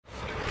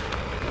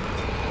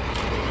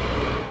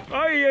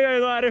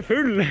er det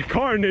full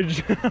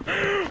carnage.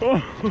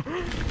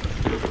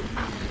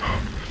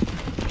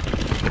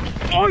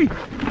 Oi!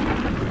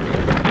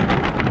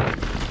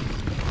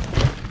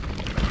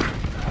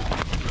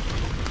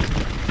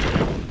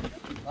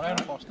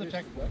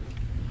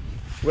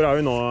 Hvor er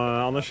vi nå,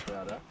 Anders?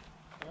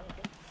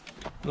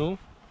 Nå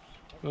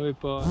er vi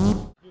på...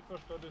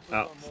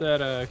 Ja. Ser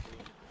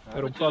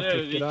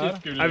rumpeavtrykket der.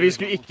 Nei, vi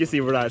skulle ikke si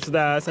hvor det er, så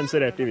det er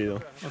sensurert i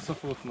videoen. Og så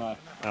foten her.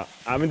 Ja.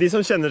 Nei, men de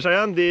som kjenner seg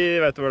igjen, de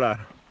vet hvor det er.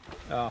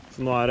 Ja.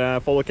 Så nå er det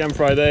Followcam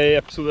Friday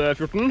episode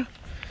 14.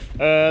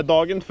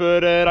 Dagen før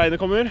regnet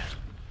kommer.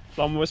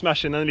 Da må vi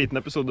smashe inn en liten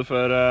episode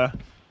før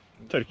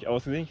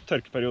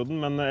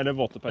tørkeperioden, eller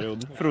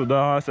våteperioden. Frode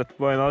har sett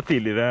på en av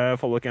tidligere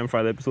Followcam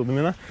Friday-episodene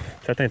mine,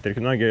 så jeg tenkte det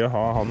kunne være gøy å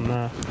ha han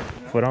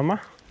foran meg.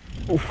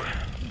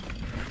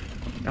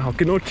 Jeg har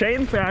ikke noe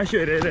chain, for jeg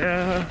kjører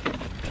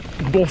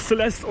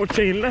bosseless og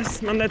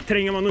chainless, men det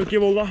trenger man jo ikke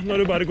i Volda når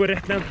du bare går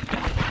rett ned.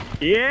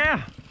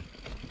 Yeah!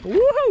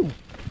 Woohoo!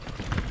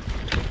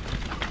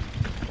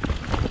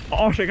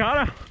 Sjekk her,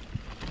 da.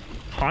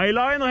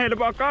 Highline og hele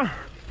baka.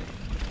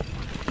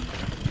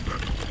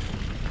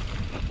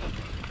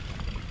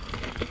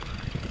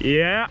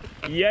 Yeah,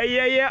 yeah,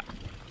 yeah, yeah.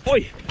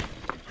 Oi!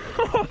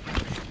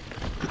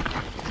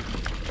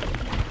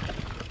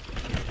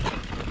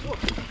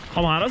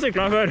 Han her har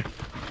syklet før.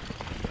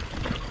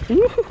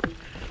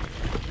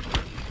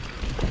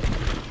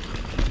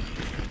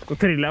 Nå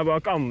triller jeg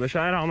bak Anders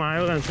her. Han er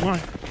jo den som har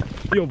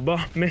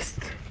jobbet mest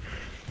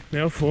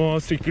med å få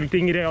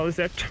sykkelting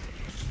realisert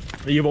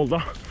i Volda.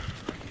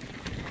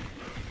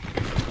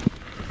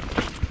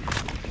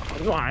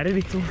 Nå er det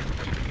litt sånn...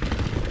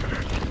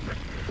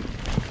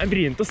 Det er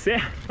brynt å se,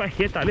 for jeg er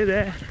helt ærlig,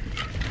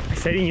 jeg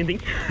ser ingenting.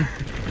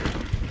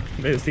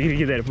 Det er sikkert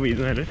ikke dere på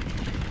videoen heller.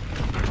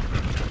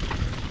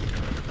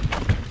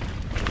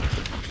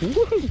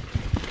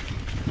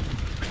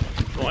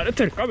 Nå er det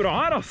tørka bra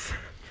her, ass.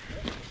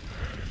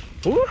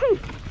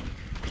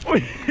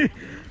 Oi,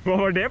 hva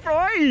var det for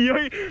noe? Oi,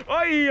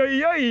 oi, oi,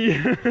 oi.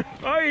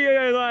 Oi, oi,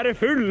 oi, nå er det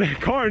full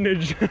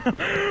carnage.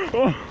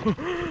 Oi,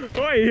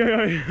 oi,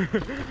 oi.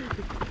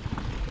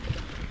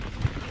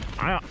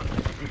 Ja, ja.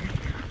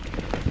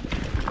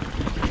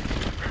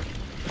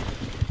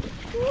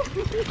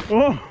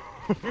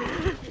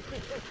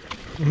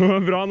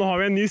 Bra, nå har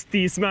vi en ny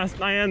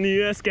en ny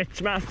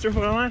sketchmaster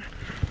foran her.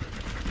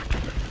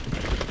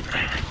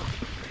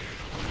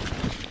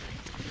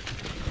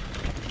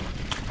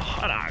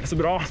 Her er det så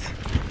bra, altså.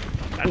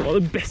 Det er noe av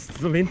det beste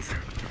som finnes.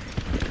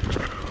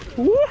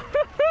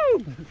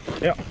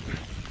 Ja.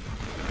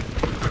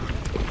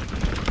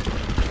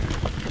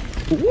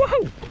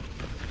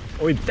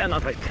 Oi, den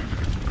er teit.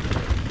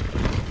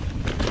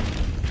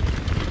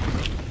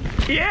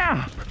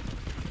 Yeah!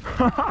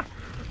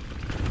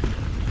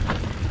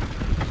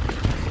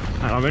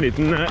 Her har vi en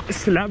liten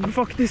slab,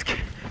 faktisk.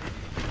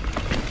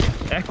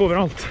 Det er ikke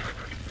overalt.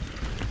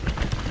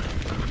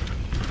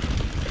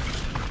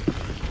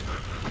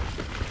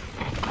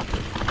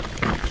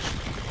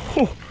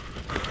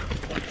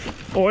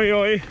 Oi,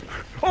 oi.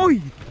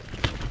 Oi!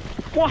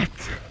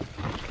 What?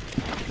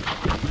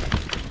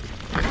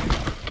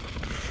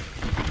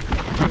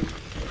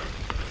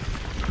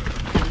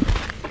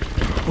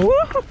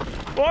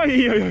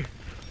 Oi, oi, oi.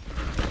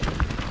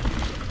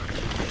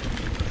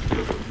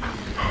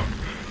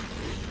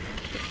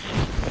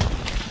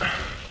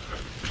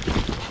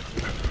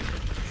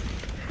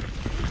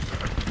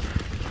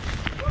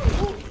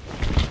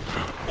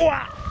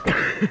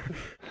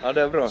 Ja,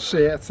 det er bra.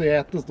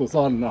 Setet stod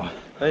sånn, da.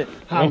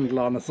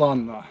 Hendlene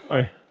sånn, da.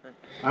 Oi.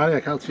 Det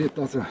gikk helt fint,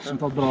 altså. Jeg har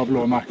tatt bra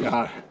blåmerke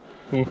her.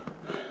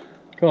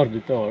 Hva har du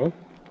da?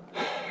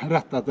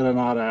 Rett etter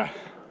den her,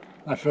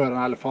 før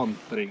den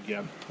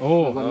elefantryggen.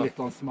 Det var litt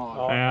sånn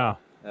smal. Ja.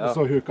 Og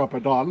så huket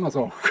pedalen, og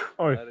så...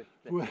 Oi.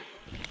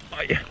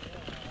 Oi.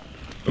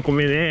 Nå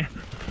kommer vi inn i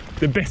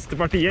det beste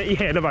partiet i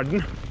hele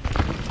verden.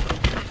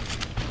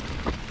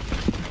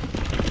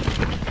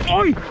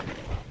 Oi!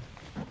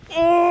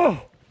 Åh!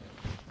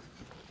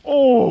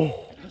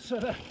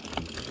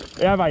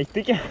 Jeg vet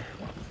ikke.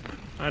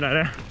 Her er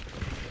det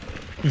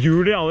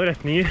hjul i alle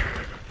retninger.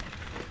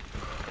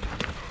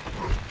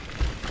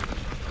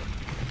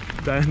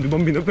 Du må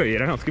begynne å bøye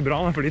deg ganske bra,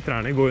 fordi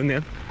trærne går jo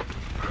ned.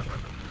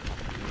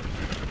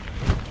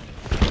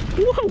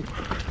 Wow!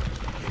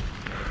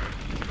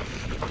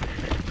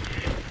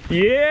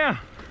 Yeah!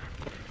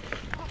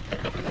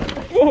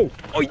 Wow!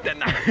 Oi, den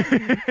er...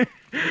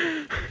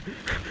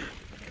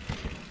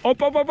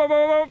 Opp, opp, opp, opp,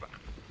 opp!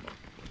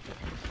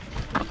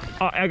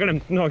 Jeg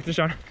glemte den faktisk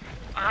selv.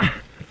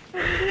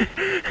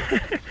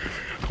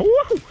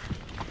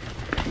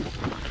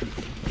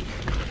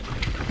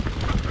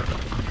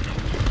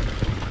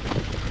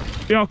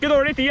 Vi har ikke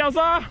dårlig tid,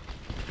 altså!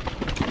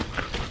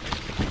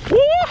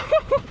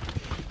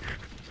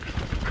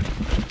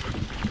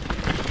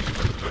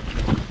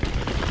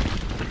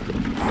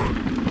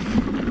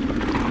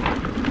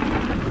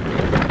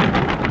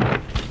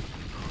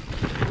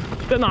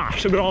 Den er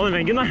så bra, den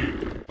veggen der.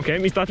 Ok,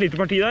 vi mistet et lite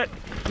parti der,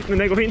 men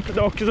det går fint. Det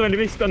var ikke så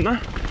veldig spennende.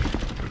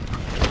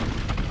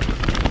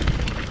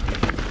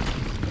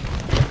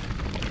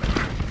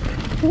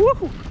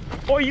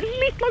 Oi,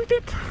 litt langt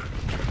ut.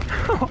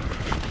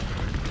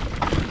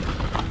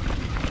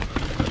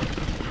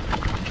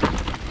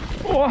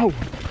 Wow.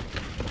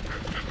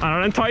 Her er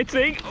det en tight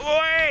sving.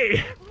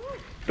 Oi!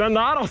 Den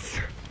der,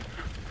 ass.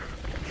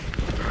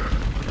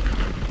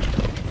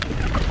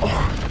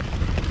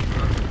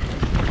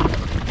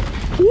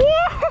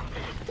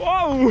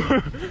 Wow!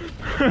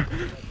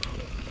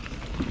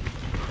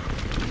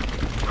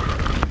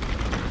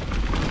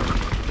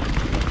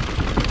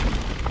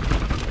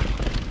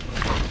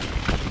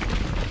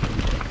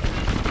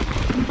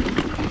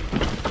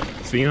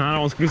 Svingen her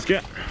er vanskelig å huske.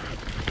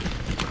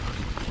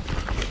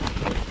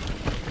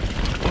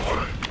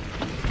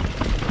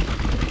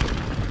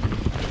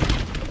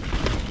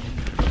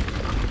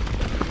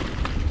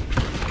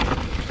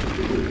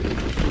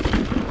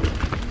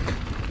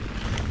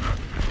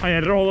 Her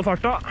gjelder det å holde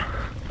farta.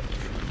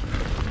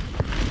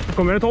 Nå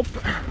kommer det topp.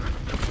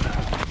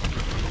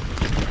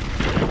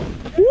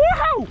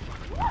 Wow!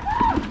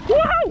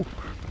 Wow!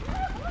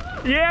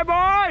 Yeah,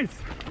 boys!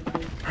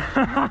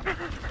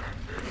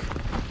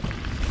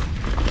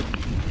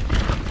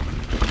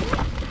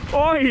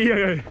 Oi,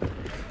 oi, oi.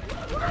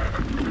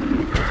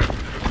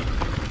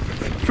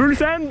 Full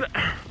send.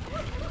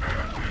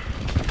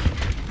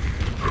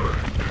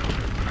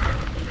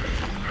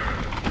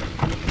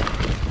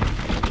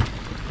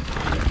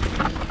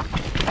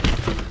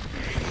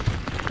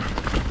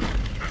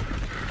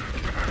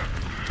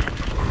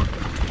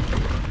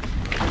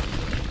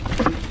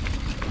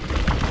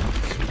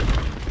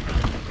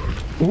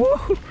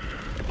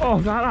 Åh,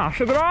 det her er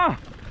så bra!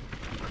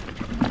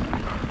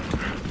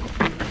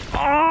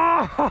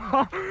 Åh,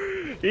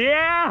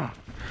 yeah!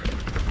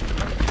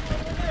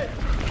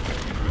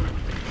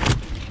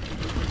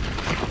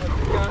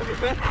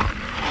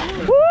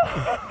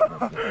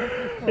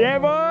 Yeah,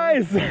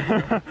 boys!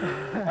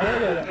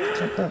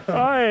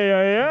 Oi,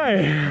 oi, oi!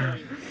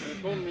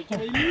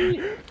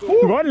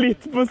 Du var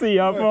litt på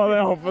siden på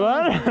det hoppet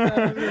der.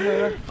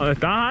 Og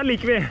dette her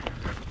liker vi.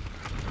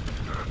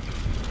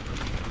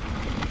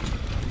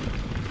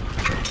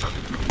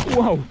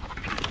 Wow!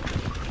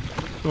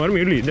 Nå var det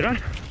mye lyder der.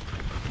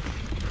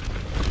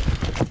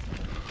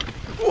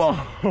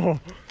 Wow!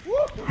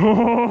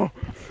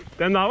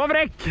 Den der var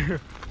frekk!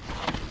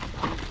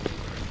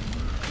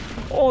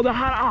 Åh, det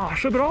her er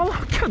så bra da!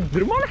 Kødder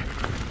du meg, eller?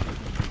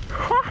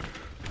 Ha?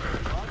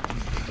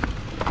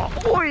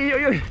 Oi,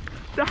 oi, oi!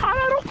 Det her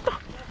er rått da!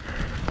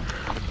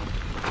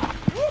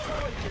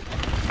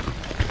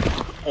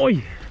 Oi!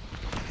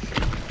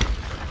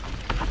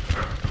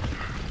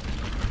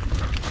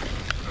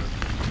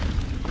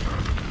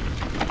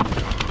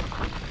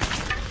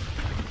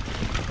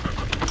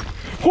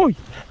 Oi!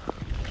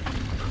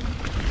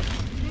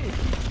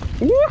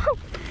 Wow!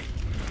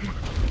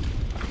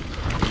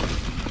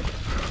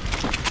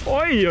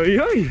 Oi, oi,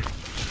 oi!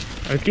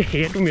 Jeg vet ikke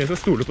helt hvor mye jeg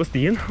skal stole på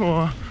stien, og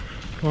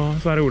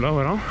så er det Ola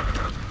foran.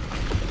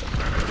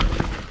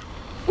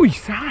 Oi,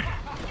 se her!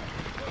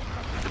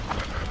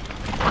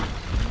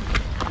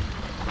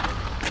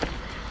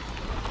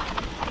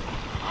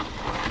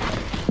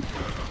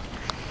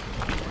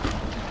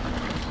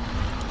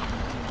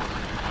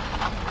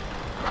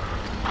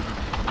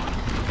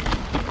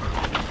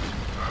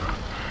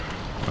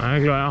 Jeg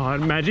er glad jeg har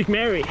Magic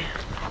Mary.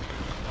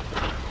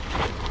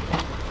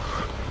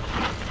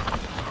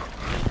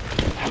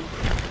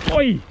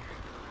 Oi!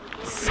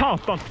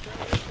 Satan!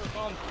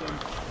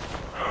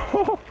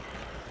 Jeg har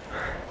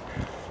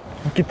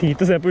ikke tid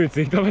til å se på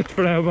utsikten, vet du,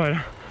 for det er jo bare...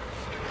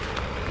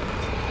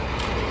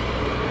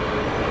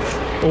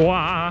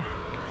 Wow!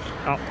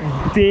 Ja,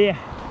 det...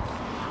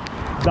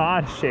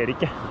 Der skjer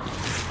ikke.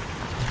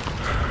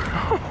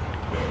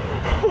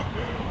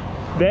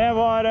 Det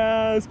var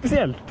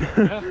spesielt.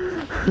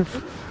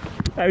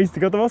 Jeg visste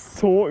ikke at det var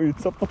så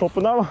utsatt på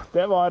toppen der da.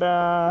 Det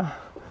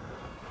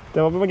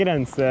var på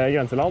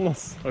grenseland.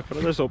 Takk for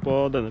at dere så på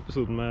denne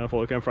episoden med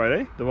Followcam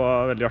Friday. Det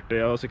var veldig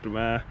artig å sykle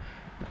med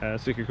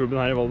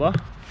sykkelklubben her i Volda.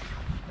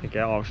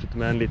 Jeg avslutter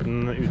med en liten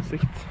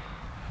utsikt.